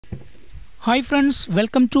Hi friends,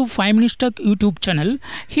 welcome to 5 Minutes Tech YouTube channel.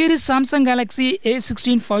 Here is Samsung Galaxy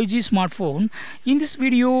A16 5G smartphone. In this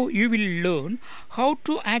video, you will learn how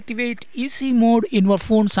to activate easy mode in your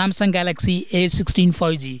phone Samsung Galaxy A16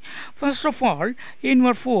 5G. First of all, in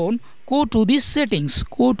your phone, go to these settings,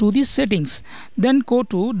 then go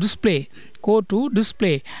to display,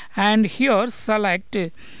 and here select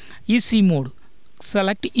easy mode.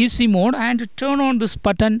 Select easy mode and turn on this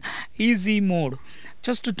button easy mode.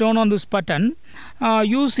 Just to turn on this button,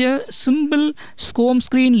 use a simple home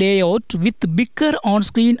screen layout with bigger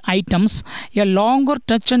on-screen items, a longer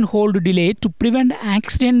touch and hold delay to prevent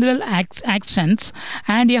accidental accents,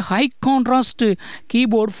 and a high contrast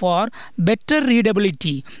keyboard for better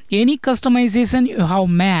readability. Any customization you have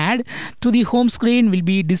made to the home screen will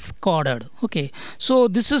be discarded. Okay, so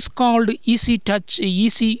this is called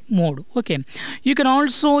easy mode. Okay, you can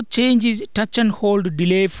also change touch and hold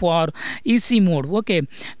delay for easy mode. Okay,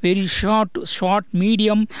 very short,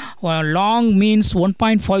 medium, or long means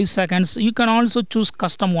 1.5 seconds. You can also choose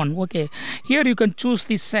custom one. Okay, here you can choose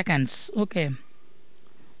the seconds. Okay,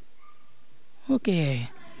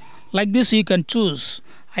 like this you can choose.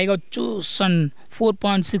 I got chosen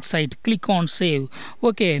 4.6 site. Click on save.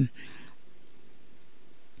 Okay,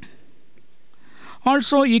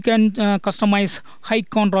 also you can customize high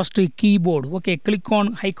contrast keyboard. Okay, click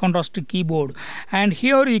on high contrast keyboard, and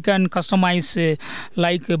here you can customize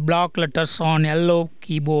like black letters on yellow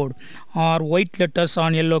keyboard or white letters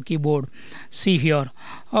on yellow keyboard. See here,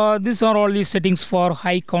 these are all the settings for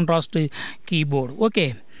high contrast keyboard.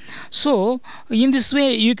 Okay, so in this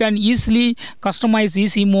way you can easily customize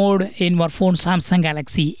easy mode in your phone Samsung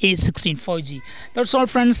Galaxy A16 5G. That's all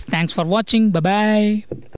friends. Thanks for watching. Bye bye.